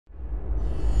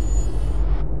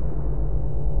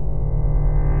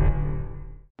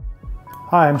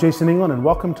Hi, I'm Jason England and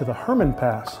welcome to the Herrmann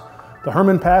Pass. The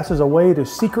Herrmann Pass is a way to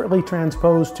secretly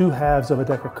transpose two halves of a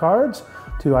deck of cards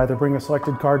to either bring a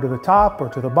selected card to the top or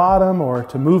to the bottom or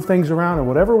to move things around in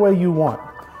whatever way you want.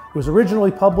 It was originally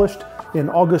published in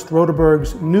August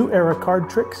Rodeberg's New Era Card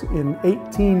Tricks in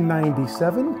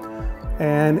 1897,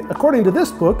 and according to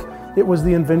this book, it was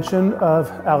the invention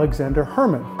of Alexander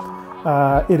Herrmann.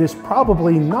 It is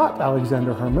probably not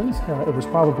Alexander Herrmann's. It was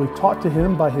probably taught to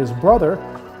him by his brother,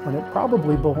 and it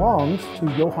probably belongs to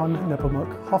Johann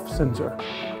Nepomuk Hofzinser.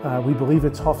 We believe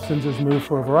it's Hofzinser's move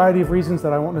for a variety of reasons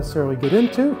that I won't necessarily get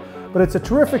into, but it's a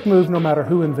terrific move no matter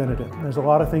who invented it. There's a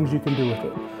lot of things you can do with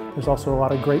it. There's also a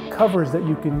lot of great covers that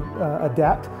you can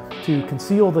adapt to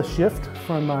conceal the shift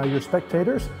from your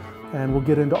spectators, and we'll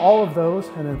get into all of those,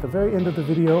 and at the very end of the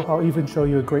video I'll even show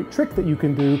you a great trick that you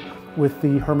can do with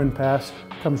the Herrmann Pass.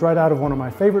 It comes right out of one of my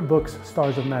favorite books,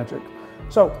 Stars of Magic.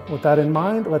 So with that in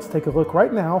mind, let's take a look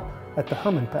right now at the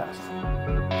Herrmann Pass.